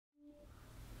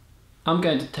I'm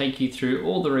going to take you through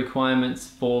all the requirements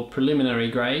for preliminary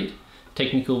grade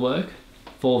technical work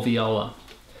for viola.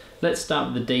 Let's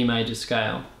start with the D major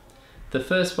scale. The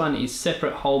first one is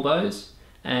separate whole bows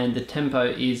and the tempo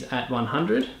is at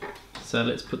 100. So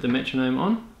let's put the metronome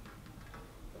on.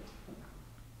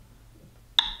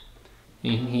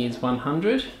 And here's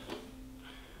 100.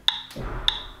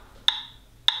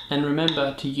 And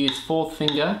remember to use fourth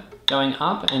finger going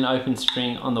up and open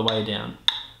string on the way down.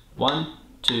 1,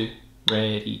 2,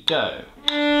 ready, go.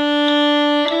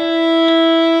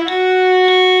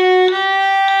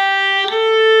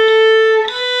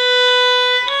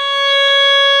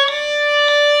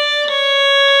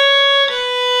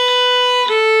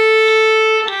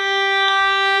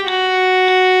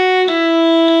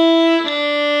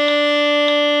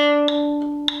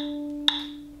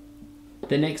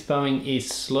 The next bowing is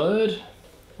slurred,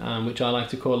 which I like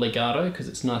to call legato because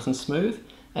it's nice and smooth,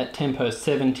 at tempo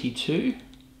 72.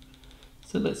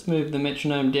 So let's move the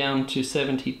metronome down to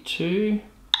 72.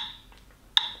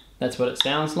 That's what it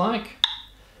sounds like.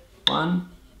 1,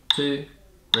 2,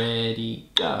 ready,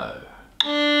 go.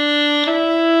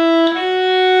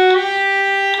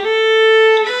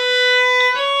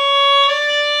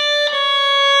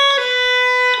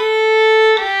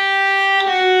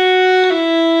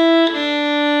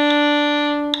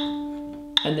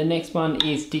 And the next one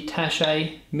is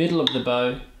détaché, middle of the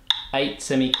bow, 8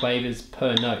 semiquavers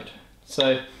per note.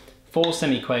 So 4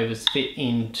 semiquavers fit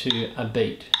into a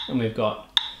beat, and we've got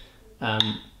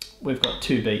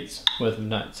 2 beats worth of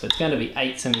notes. So it's going to be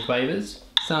 8 semiquavers.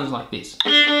 Sounds like this.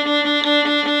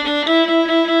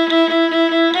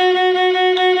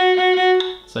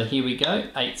 So here we go,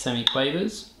 8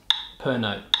 semiquavers per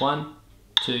note. 1,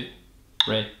 2,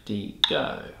 ready,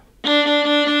 go.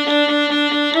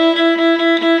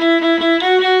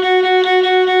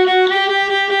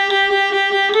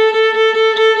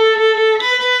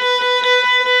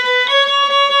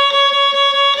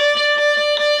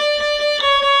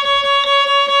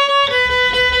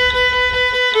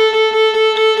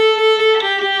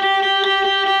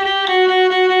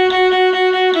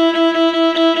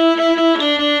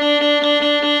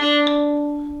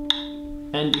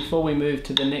 And before we move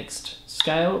to the next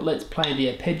scale, let's play the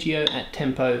arpeggio at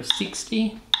tempo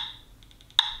 60.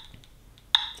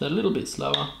 So a little bit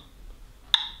slower.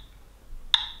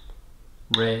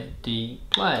 Ready,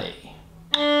 play.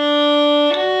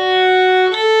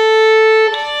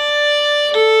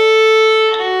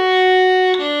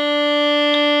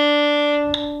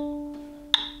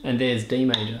 And there's D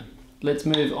major. Let's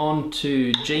move on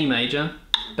to G major,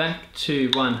 back to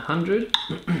 100.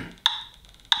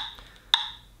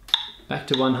 Back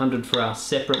to 100 for our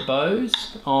separate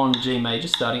bows on G major,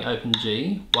 starting open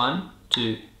G. 1,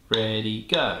 2, ready,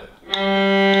 go.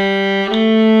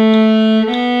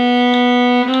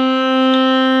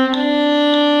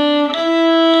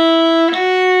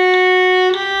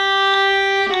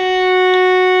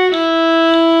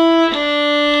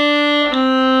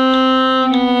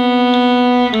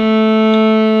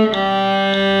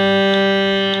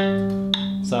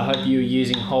 So I hope you were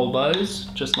using whole bows,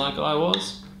 just like I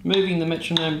was. Moving the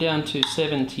metronome down to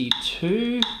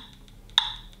 72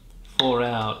 for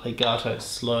our legato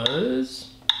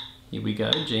slurs. Here we go,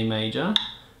 G major.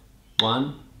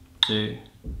 1, 2,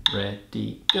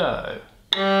 ready, go.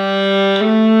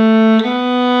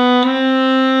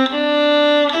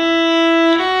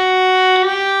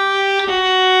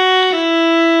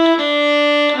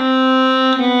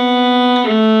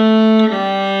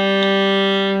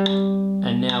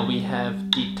 And now we have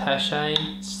détaché,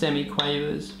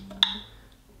 semiquavers.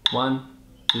 1,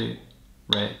 2,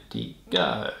 ready,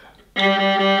 go.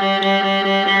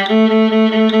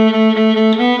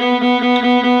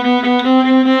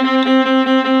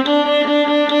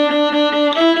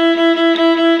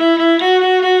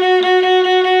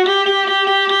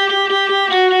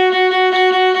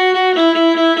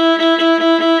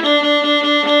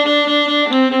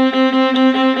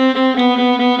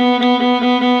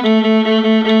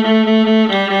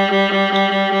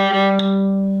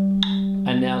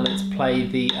 Play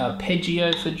the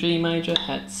arpeggio for G major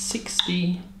at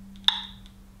 60.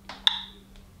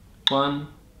 1,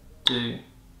 2,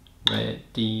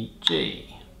 ready,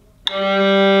 G.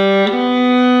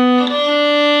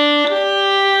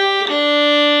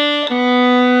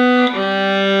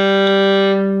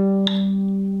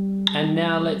 And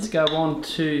now let's go on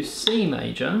to C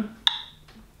major.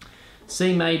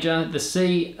 C major, the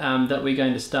C that we're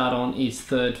going to start on is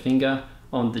third finger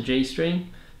on the G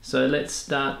string. So let's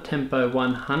start tempo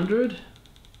 100.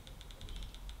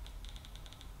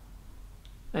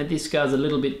 And this goes a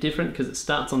little bit different because it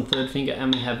starts on third finger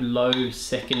and we have low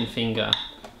second finger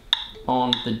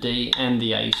on the D and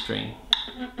the A string.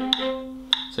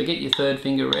 So get your third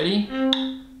finger ready.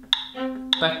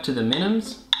 Back to the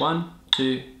minims. 1,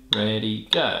 2, ready,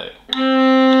 go.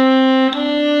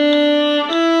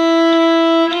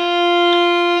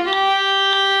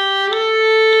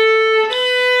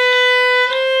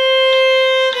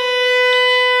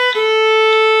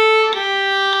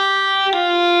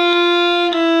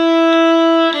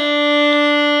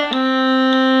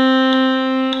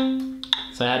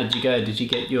 So how did you go? Did you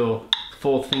get your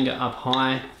fourth finger up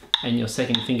high and your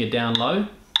second finger down low?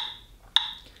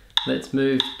 Let's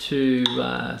move to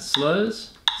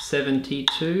slurs,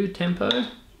 72 tempo.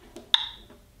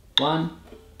 1,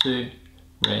 2,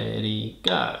 ready,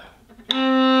 go.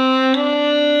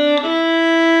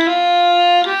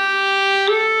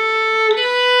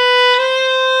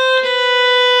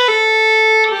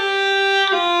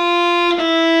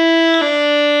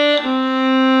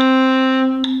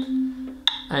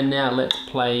 And now let's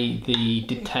play the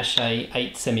détaché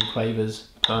 8 semiquavers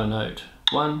per note.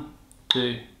 1,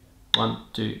 2, 1,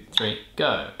 2, 3,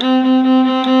 go.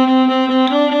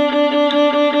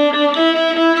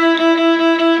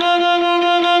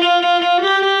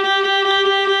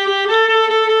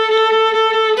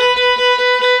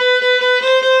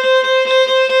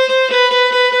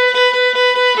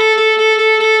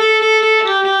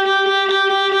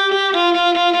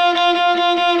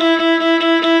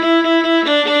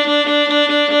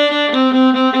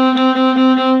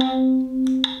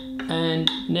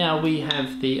 Now we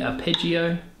have the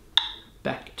arpeggio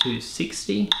back to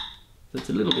 60, so it's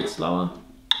a little bit slower.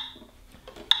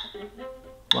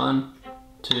 1,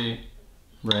 2,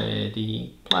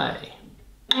 ready, play.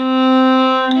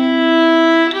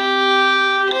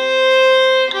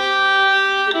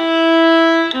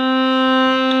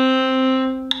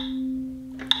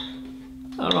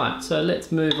 Alright, so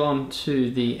let's move on to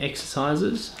the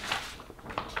exercises.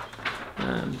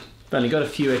 I've only got a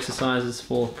few exercises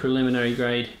for preliminary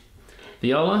grade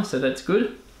viola, so that's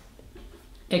good.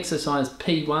 Exercise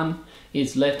P1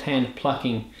 is left hand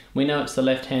plucking. We know it's the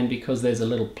left hand because there's a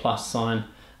little plus sign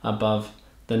above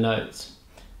the notes.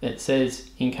 It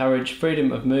says encourage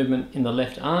freedom of movement in the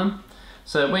left arm.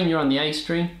 So when you're on the A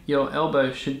string, your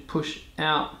elbow should push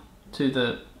out to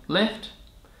the left,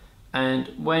 and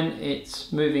when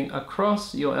it's moving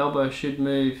across, your elbow should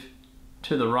move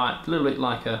to the right, a little bit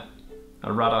like a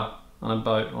rudder on a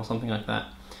boat or something like that.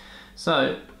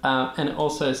 So, and it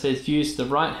also says use the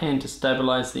right hand to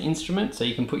stabilize the instrument, so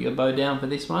you can put your bow down for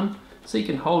this one. So you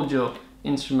can hold your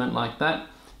instrument like that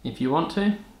if you want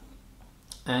to.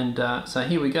 And so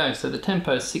here we go. So the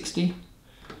tempo is 60,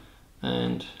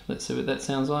 and let's see what that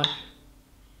sounds like.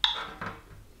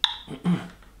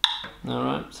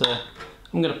 Alright, so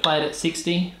I'm going to play it at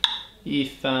 60.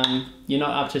 If you're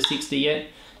not up to 60 yet,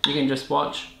 you can just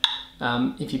watch.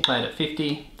 If you play it at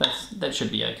 50, that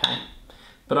should be okay.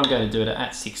 But I'm going to do it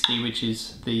at 60, which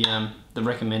is the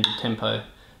recommended tempo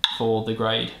for the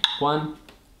grade. 1,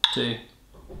 2,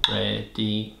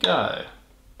 ready, go.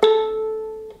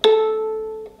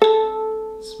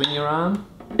 Swing your arm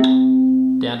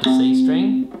down to C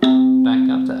string, back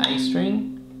up to A string.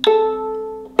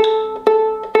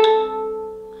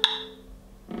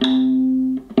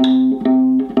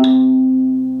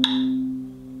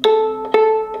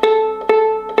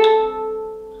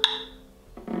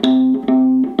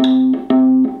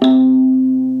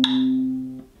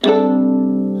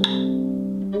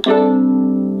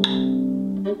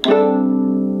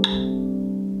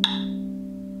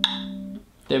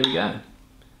 There we go.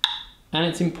 And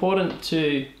it's important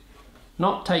to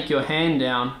not take your hand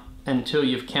down until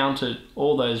you've counted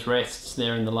all those rests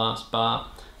there in the last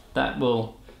bar. That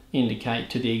will indicate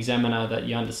to the examiner that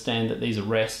you understand that these are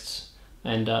rests,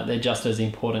 and they're just as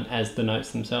important as the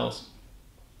notes themselves.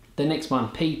 The next one,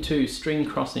 P2, string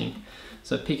crossing.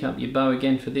 So pick up your bow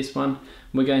again for this one.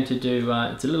 We're going to do,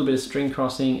 it's a little bit of string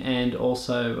crossing and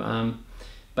also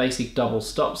basic double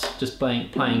stops, just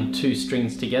playing two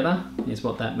strings together is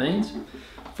what that means.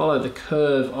 Follow the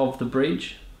curve of the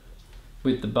bridge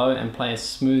with the bow and play as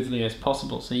smoothly as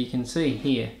possible. So you can see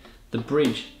here the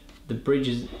bridge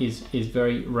is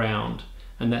very round,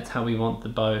 and that's how we want the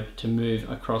bow to move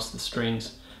across the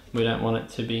strings. We don't want it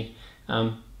to be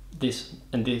this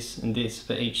and this and this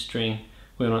for each string.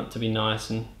 We want it to be nice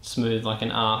and smooth like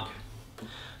an arc.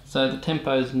 So the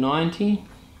tempo is 90.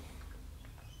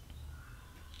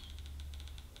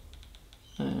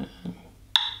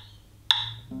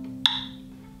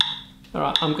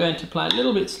 Alright, I'm going to play a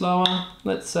little bit slower,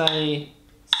 let's say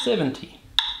 70.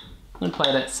 I'm going to play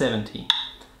it at 70.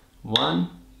 1,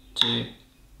 2,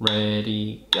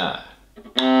 ready, go.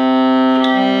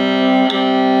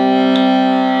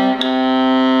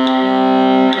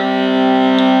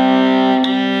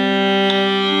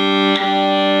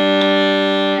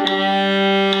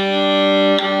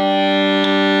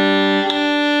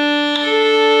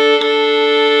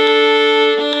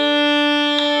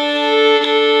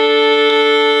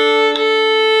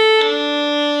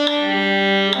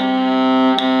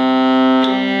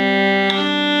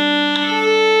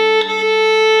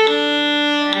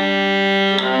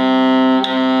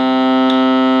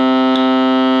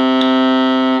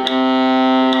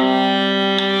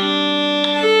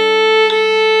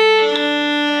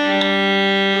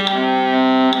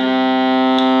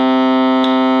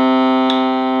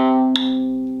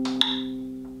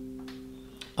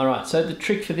 Alright, so the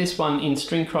trick for this one in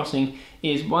string crossing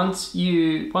is once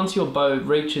your bow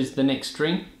reaches the next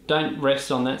string, don't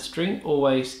rest on that string,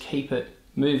 always keep it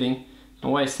moving.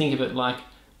 Always think of it like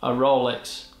a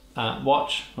Rolex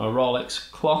watch or a Rolex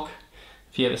clock.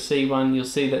 If you ever see one, you'll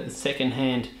see that the second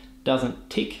hand doesn't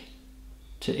tick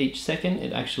to each second,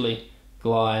 it actually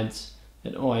glides.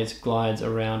 It always glides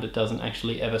around, it doesn't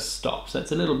actually ever stop. So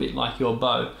it's a little bit like your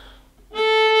bow.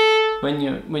 When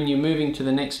you're moving to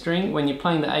the next string, when you're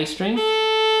playing the A string,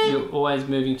 you're always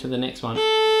moving to the next one.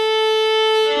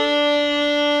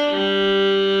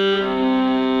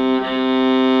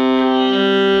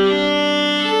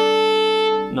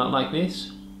 Not like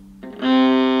this,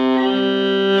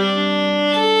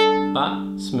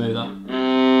 but smoother.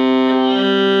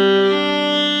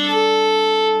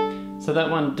 So that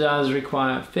one does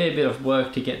require a fair bit of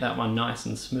work to get that one nice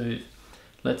and smooth.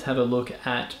 Let's have a look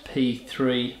at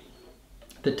P3.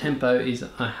 The tempo is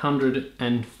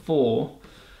 104.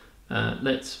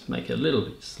 Let's make it a little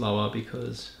bit slower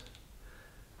because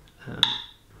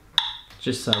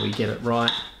just so we get it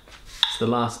right. It's the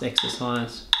last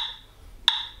exercise.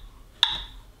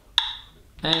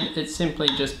 And it's simply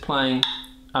just playing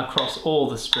across all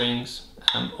the strings,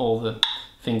 all the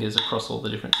fingers across all the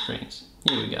different strings.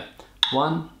 Here we go.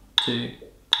 1, 2,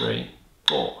 3,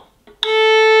 4.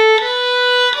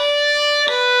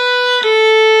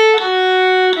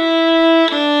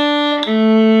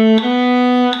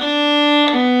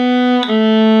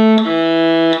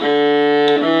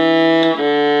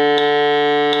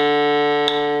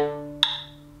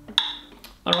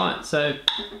 Alright, so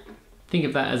think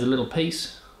of that as a little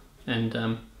piece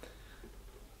and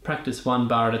practice one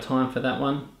bar at a time for that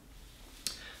one.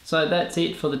 So that's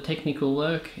it for the technical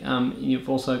work. You've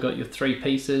also got your 3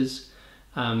 pieces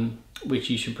which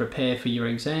you should prepare for your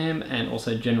exam, and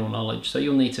also general knowledge. So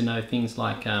you'll need to know things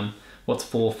like what's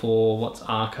 4/4, what's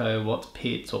arco, what's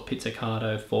pizz or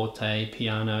pizzicato, forte,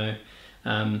 piano,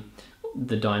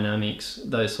 the dynamics,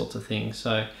 those sorts of things.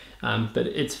 So, but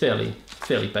it's fairly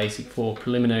basic for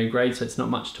preliminary grade, so it's not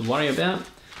much to worry about.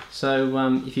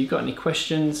 So if you've got any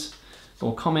questions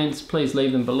or comments, please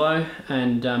leave them below.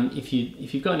 And if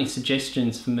you've got any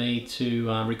suggestions for me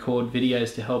to record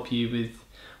videos to help you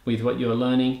with what you're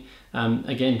learning,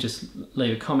 again, just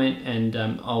leave a comment and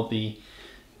I'll be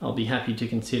happy to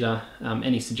consider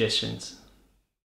any suggestions.